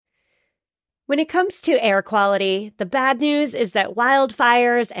When it comes to air quality, the bad news is that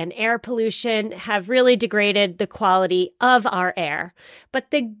wildfires and air pollution have really degraded the quality of our air.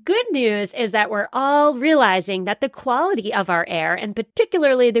 But the good news is that we're all realizing that the quality of our air, and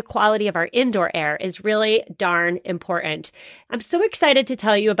particularly the quality of our indoor air, is really darn important. I'm so excited to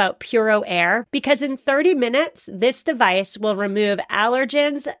tell you about Puro Air because in 30 minutes, this device will remove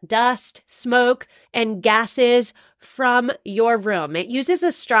allergens, dust, smoke, and gases from your room. It uses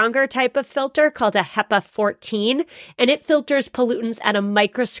a stronger type of filter called a HEPA 14, and it filters pollutants at a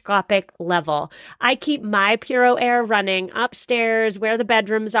microscopic level. I keep my Puro Air running upstairs where the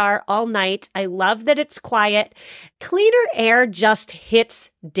bedrooms are all night. I love that it's quiet. Cleaner air just hits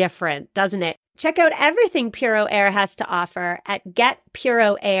different, doesn't it? Check out everything Puro Air has to offer at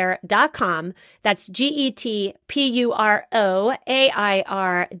getpuroair.com. That's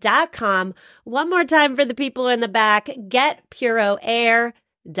GETPUROAIR.com. One more time for the people in the back,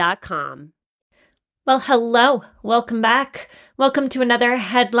 getpuroair.com. Well, hello. Welcome back. Welcome to another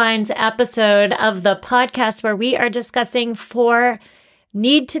Headlines episode of the podcast where we are discussing 4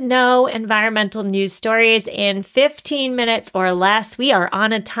 need-to-know environmental news stories in 15 minutes or less. We are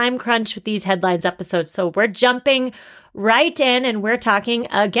on a time crunch with these Headlines episodes, so we're jumping right in and we're talking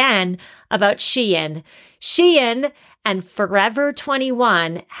again about Shein. Shein and Forever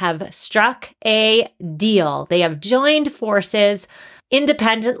 21 have struck a deal. They have joined forces.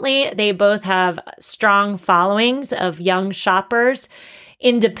 Independently, they both have strong followings of young shoppers.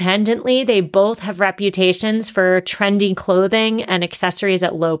 Independently, they both have reputations for trendy clothing and accessories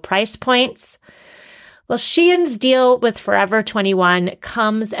at low price points. Well, Shein's deal with Forever 21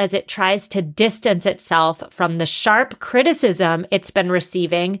 comes as it tries to distance itself from the sharp criticism it's been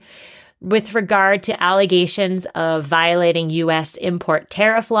receiving with regard to allegations of violating U.S. import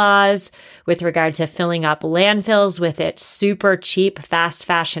tariff laws, with regard to filling up landfills with its super cheap fast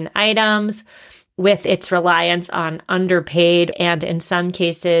fashion items, with its reliance on underpaid and, in some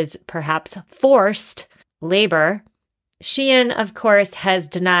cases, perhaps forced labor. Shein, of course, has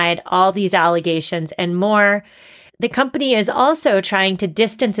denied all these allegations and more. The company is also trying to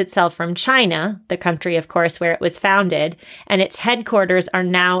distance itself from China, the country, of course, where it was founded, and its headquarters are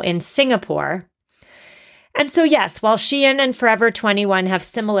now in Singapore. And so, yes, while Shein and Forever 21 have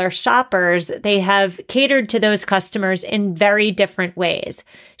similar shoppers, they have catered to those customers in very different ways.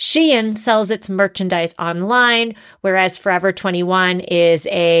 Shein sells its merchandise online, whereas Forever 21 is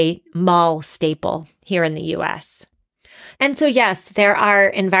a mall staple here in the US. And so, yes, there are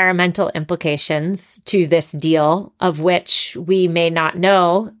environmental implications to this deal, of which we may not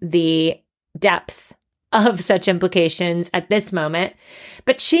know the depth of such implications at this moment.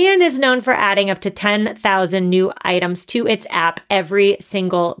 But Shein is known for adding up to 10,000 new items to its app every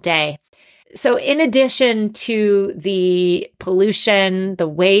single day. So in addition to the pollution, the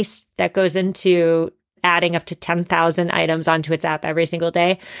waste that goes into adding up to 10,000 items onto its app every single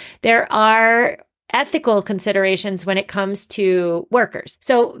day, there are ethical considerations when it comes to workers.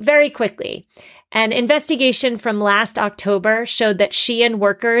 So very quickly, an investigation from last October showed that Shein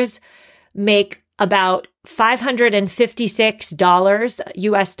workers make about $556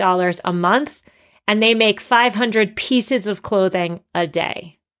 US dollars a month, and they make 500 pieces of clothing a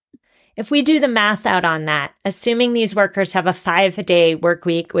day. If we do the math out on that, assuming these workers have a 5-day work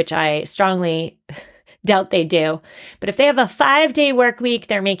week, which I strongly doubt they do, but if they have a 5-day work week,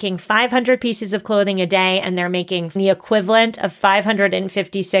 they're making 500 pieces of clothing a day, and they're making the equivalent of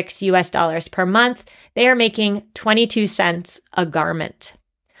 556 US dollars per month. They are making 22 cents a garment.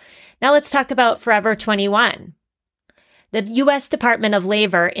 Now let's talk about Forever 21. The U.S. Department of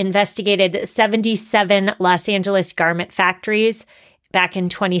Labor investigated 77 Los Angeles garment factories back in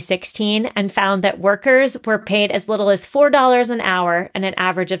 2016 and found that workers were paid as little as $4 an hour and an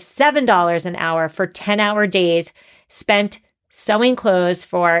average of $7 an hour for 10-hour days spent sewing clothes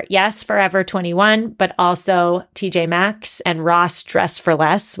for, yes, Forever 21, but also TJ Maxx and Ross Dress for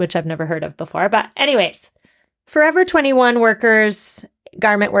Less, which I've never heard of before. But anyways, Forever 21 workers,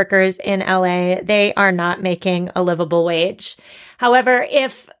 garment workers in LA, they are not making a livable wage. However,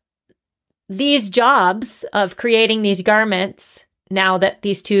 if these jobs of creating these garments, now that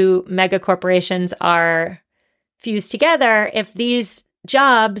these two mega corporations are fused together, if these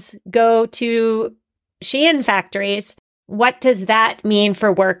jobs go to Shein factories, what does that mean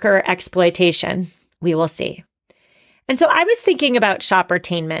for worker exploitation? We will see. And so I was thinking about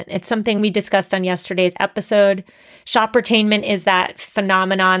shoppertainment. It's something we discussed on yesterday's episode. Shoppertainment is that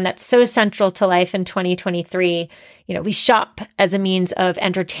phenomenon that's so central to life in 2023. You know, we shop as a means of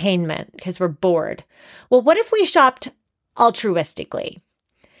entertainment because we're bored. Well, what if we shopped altruistically?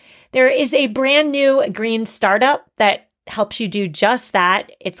 There is a brand new green startup that helps you do just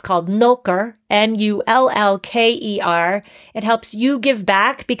that. It's called Nullker, Nullker. It helps you give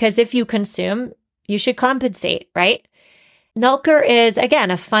back because if you consume, you should compensate, right? Nullker is,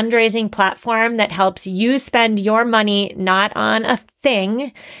 again, a fundraising platform that helps you spend your money not on a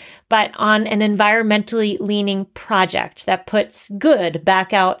thing, but on an environmentally leaning project that puts good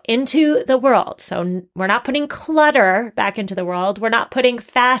back out into the world. So we're not putting clutter back into the world. We're not putting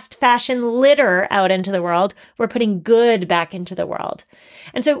fast fashion litter out into the world. We're putting good back into the world.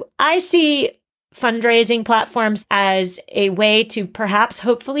 And so I see fundraising platforms as a way to perhaps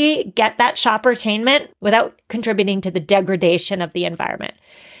hopefully get that shoppertainment without contributing to the degradation of the environment.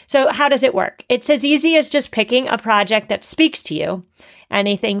 So how does it work? It's as easy as just picking a project that speaks to you.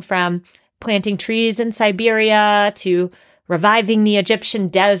 Anything from planting trees in Siberia to reviving the Egyptian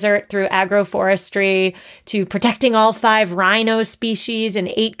desert through agroforestry to protecting all 5 rhino species in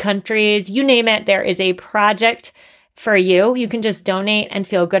 8 countries. You name it, there is a project for you. You can just donate and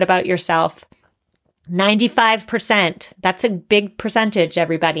feel good about yourself. 95%. That's a big percentage,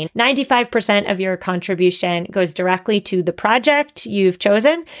 everybody. 95% of your contribution goes directly to the project you've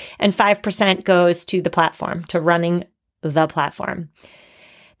chosen, and 5% goes to the platform, to running the platform.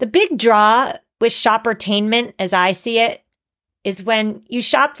 The big draw with shoppertainment, as I see it, is when you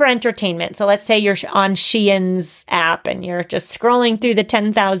shop for entertainment. So let's say you're on Shein's app and you're just scrolling through the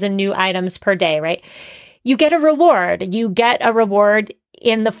 10,000 new items per day, right? You get a reward. You get a reward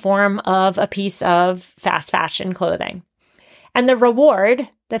in the form of a piece of fast fashion clothing. And the reward,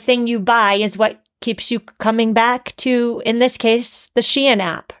 the thing you buy, is what keeps you coming back to, in this case, the Shein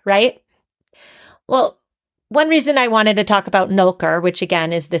app, right? Well, one reason I wanted to talk about Nullker, which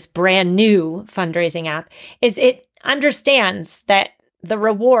again is this brand new fundraising app, is it understands that the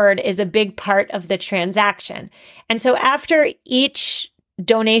reward is a big part of the transaction. And so after each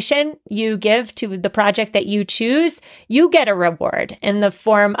donation you give to the project that you choose, you get a reward in the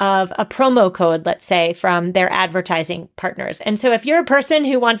form of a promo code, let's say, from their advertising partners. And so if you're a person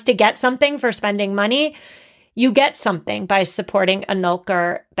who wants to get something for spending money, you get something by supporting a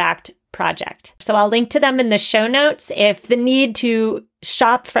Nullker-backed project. So I'll link to them in the show notes. If the need to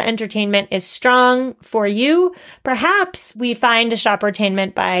shop for entertainment is strong for you, perhaps we find a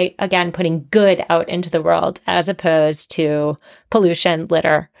shoppertainment by, again, putting good out into the world as opposed to pollution,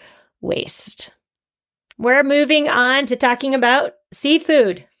 litter, waste. We're moving on to talking about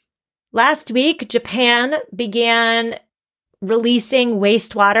seafood. Last week, Japan began releasing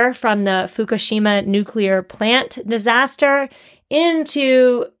wastewater from the Fukushima nuclear plant disaster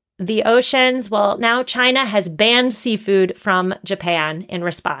into the oceans. Well, now China has banned seafood from Japan in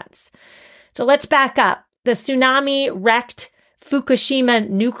response. So let's back up. The tsunami-wrecked Fukushima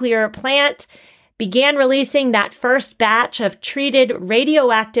nuclear plant began releasing that first batch of treated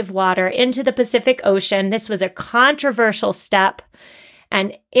radioactive water into the Pacific Ocean. This was a controversial step.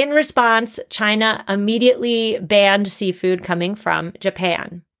 And in response, China immediately banned seafood coming from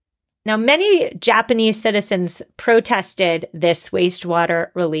Japan. Now, many Japanese citizens protested this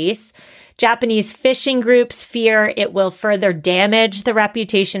wastewater release. Japanese fishing groups fear it will further damage the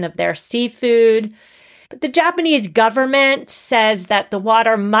reputation of their seafood. But the Japanese government says that the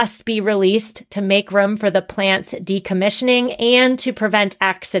water must be released to make room for the plant's decommissioning and to prevent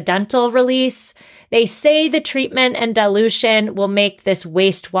accidental release. They say the treatment and dilution will make this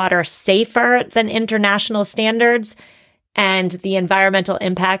wastewater safer than international standards, and the environmental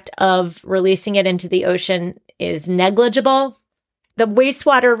impact of releasing it into the ocean is negligible. The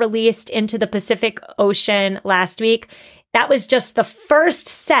wastewater released into the Pacific Ocean last week, that was just the first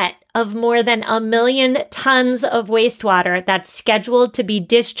set of more than 1 million tons of wastewater that's scheduled to be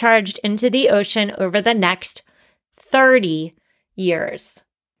discharged into the ocean over the next 30 years.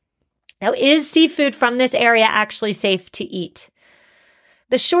 Now, is seafood from this area actually safe to eat?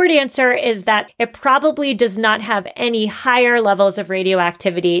 The short answer is that it probably does not have any higher levels of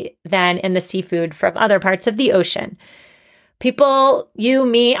radioactivity than in the seafood from other parts of the ocean. People, you,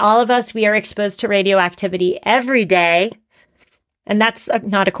 me, all of us, we are exposed to radioactivity every day. And that's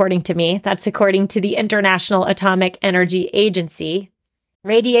not according to me. That's according to the International Atomic Energy Agency.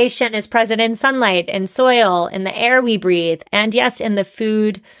 Radiation is present in sunlight, in soil, in the air we breathe, and yes, in the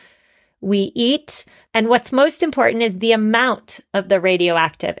food we eat. And what's most important is the amount of the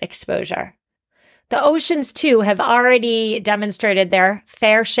radioactive exposure. The oceans, too, have already demonstrated their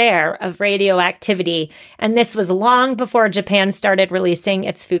fair share of radioactivity, and this was long before Japan started releasing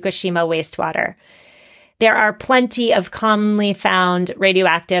its Fukushima wastewater. There are plenty of commonly found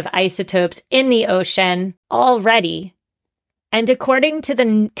radioactive isotopes in the ocean already. And according to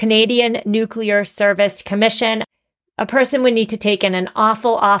the Canadian Nuclear Service Commission, a person would need to take in an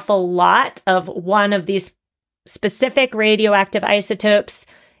awful lot of one of these specific radioactive isotopes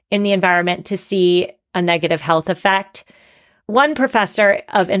in the environment to see a negative health effect. One professor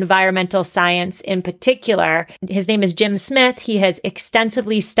of environmental science in particular, his name is Jim Smith. He has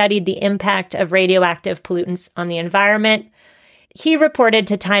extensively studied the impact of radioactive pollutants on the environment. He reported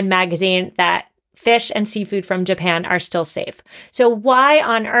to Time magazine that fish and seafood from Japan are still safe. So why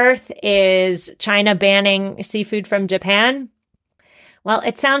on earth is China banning seafood from Japan? Well,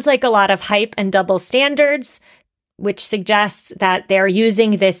 it sounds like a lot of hype and double standards, which suggests that they're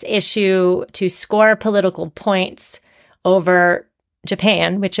using this issue to score political points over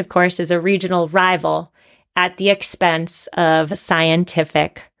Japan, which of course is a regional rival, at the expense of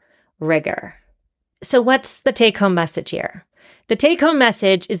scientific rigor. So what's the take-home message here? The take-home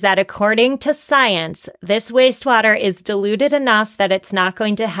message is that according to science, this wastewater is diluted enough that it's not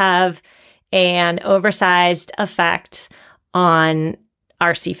going to have an oversized effect on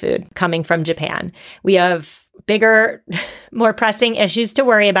our seafood coming from Japan. We have bigger, more pressing issues to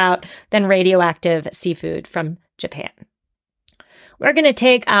worry about than radioactive seafood from Japan. We're going to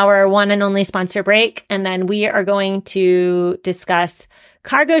take our one and only sponsor break, and then we are going to discuss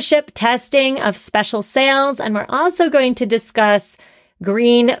cargo ship testing of special sales, and we're also going to discuss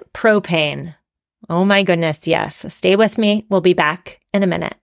green propane. Oh my goodness, yes. Stay with me. We'll be back in a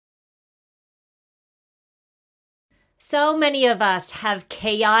minute. So many of us have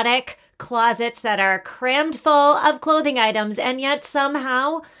chaotic closets that are crammed full of clothing items, and yet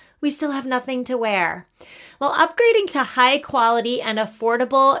somehow we still have nothing to wear. Well, upgrading to high quality and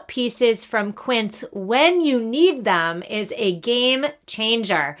affordable pieces from Quince when you need them is a game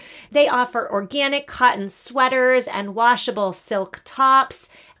changer. They offer organic cotton sweaters and washable silk tops.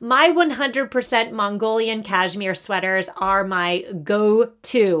 My 100% Mongolian cashmere sweaters are my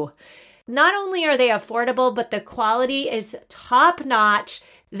go-to. Not only are they affordable, but the quality is top-notch.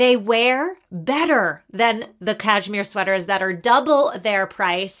 They wear better than the cashmere sweaters that are double their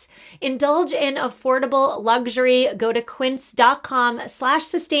price. Indulge in affordable luxury. Go to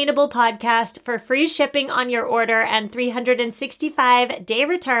quince.com/sustainable podcast for free shipping on your order and 365-day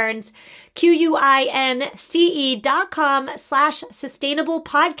returns. QUINCE.com/sustainable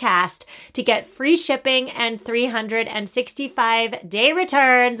podcast to get free shipping and 365-day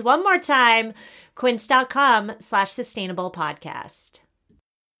returns. One more time, quince.com/sustainable podcast.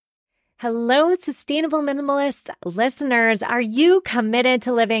 Hello, Sustainable Minimalists listeners. Are you committed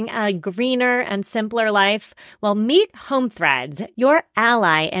to living a greener and simpler life? Well, meet HomeThreads, your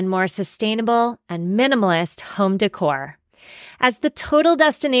ally in more sustainable and minimalist home decor. As the total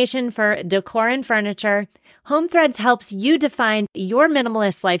destination for decor and furniture, HomeThreads helps you define your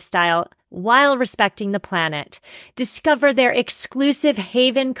minimalist lifestyle while respecting the planet. Discover their exclusive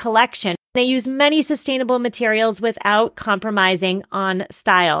Haven collection. They use many sustainable materials without compromising on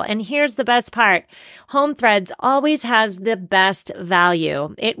style. And here's the best part. HomeThreads always has the best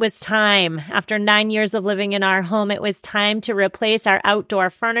value. It was time. After 9 years of living in our home, it was time to replace our outdoor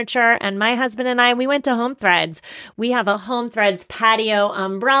furniture. And my husband and I, we went to HomeThreads. We have a HomeThreads patio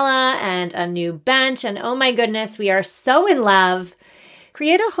umbrella and a new bench. And oh my goodness, we are so in love.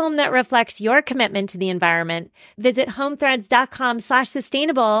 Create a home that reflects your commitment to the environment. Visit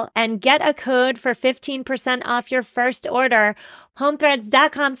homethreads.com/sustainable and get a code for 15% off your first order.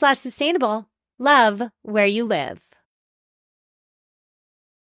 Homethreads.com/sustainable. Love where you live.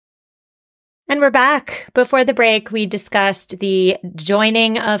 And we're back. Before the break, we discussed the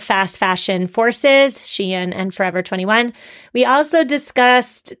joining of fast fashion forces, Shein and Forever 21. We also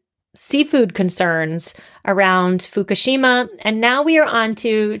discussed seafood concerns around Fukushima. And now we are on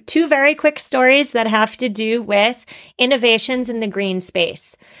to two very quick stories that have to do with innovations in the green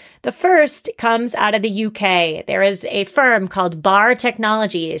space. The first comes out of the UK. There is a firm called Bar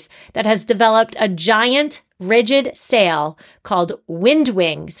Technologies that has developed a giant rigid sail called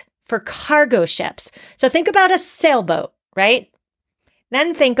Windwings for cargo ships. So think about a sailboat, right?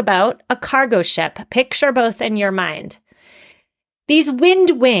 Then think about a cargo ship. Picture both in your mind. These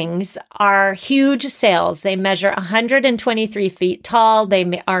wind wings are huge sails. They measure 123 feet tall.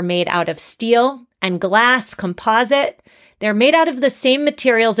 They are made out of steel and glass composite. They're made out of the same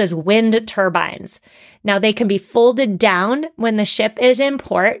materials as wind turbines. Now, they can be folded down when the ship is in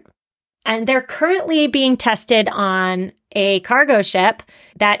port, and they're currently being tested on a cargo ship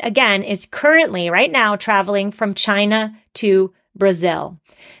that, again, is currently right now traveling from China to Brazil.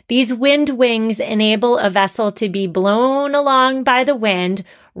 These wind wings enable a vessel to be blown along by the wind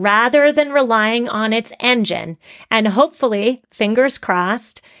rather than relying on its engine. And hopefully, fingers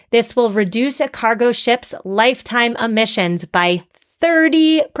crossed, this will reduce a cargo ship's lifetime emissions by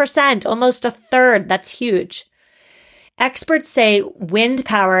 30%, almost a third. That's huge. experts say wind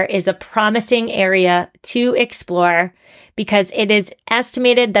power is a promising area to explore because it is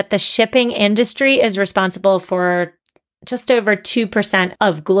estimated that the shipping industry is responsible for just over 2%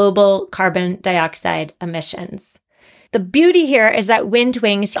 of global carbon dioxide emissions. The beauty here is that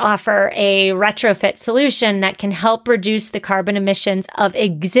WindWings offer a retrofit solution that can help reduce the carbon emissions of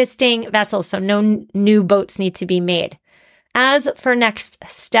existing vessels, so no new boats need to be made. As for next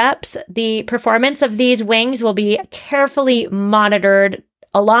steps, the performance of these wings will be carefully monitored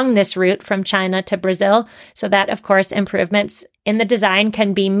along this route from China to Brazil, so that, of course, improvements in the design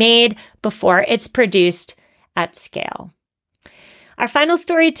can be made before it's produced at scale. Our final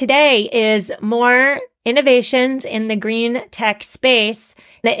story today is more innovations in the green tech space.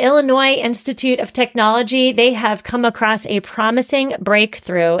 The Illinois Institute of Technology, they have come across a promising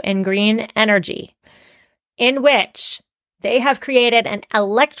breakthrough in green energy, in which they have created an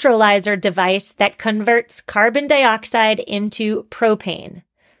electrolyzer device that converts carbon dioxide into propane.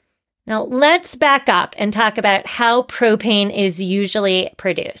 Now, let's back up and talk about how propane is usually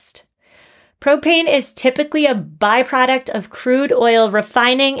produced. Propane is typically a byproduct of crude oil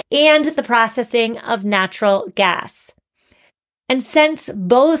refining and the processing of natural gas. And since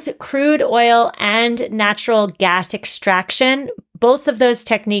both crude oil and natural gas extraction, both of those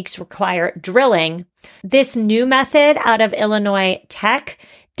techniques require drilling, this new method out of Illinois Tech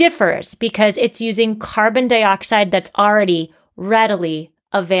differs because it's using carbon dioxide that's already readily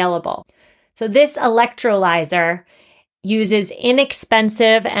available. So this electrolyzer uses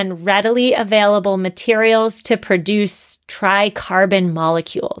inexpensive and readily available materials to produce tricarbon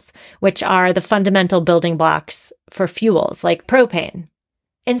molecules, which are the fundamental building blocks for fuels like propane.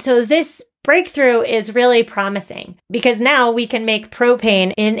 And so this breakthrough is really promising because now we can make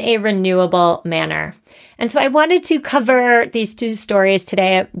propane in a renewable manner. And so I wanted to cover these two stories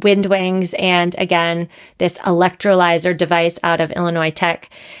today, WindWings and, again, this electrolyzer device out of Illinois Tech,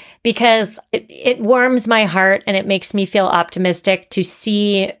 because it warms my heart and it makes me feel optimistic to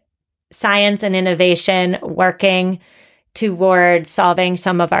see science and innovation working toward solving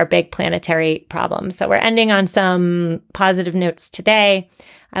some of our big planetary problems. So we're ending on some positive notes today.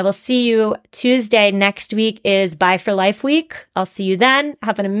 I will see you Tuesday. Next week is Bye for Life week. I'll see you then.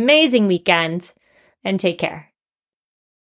 Have an amazing weekend and take care.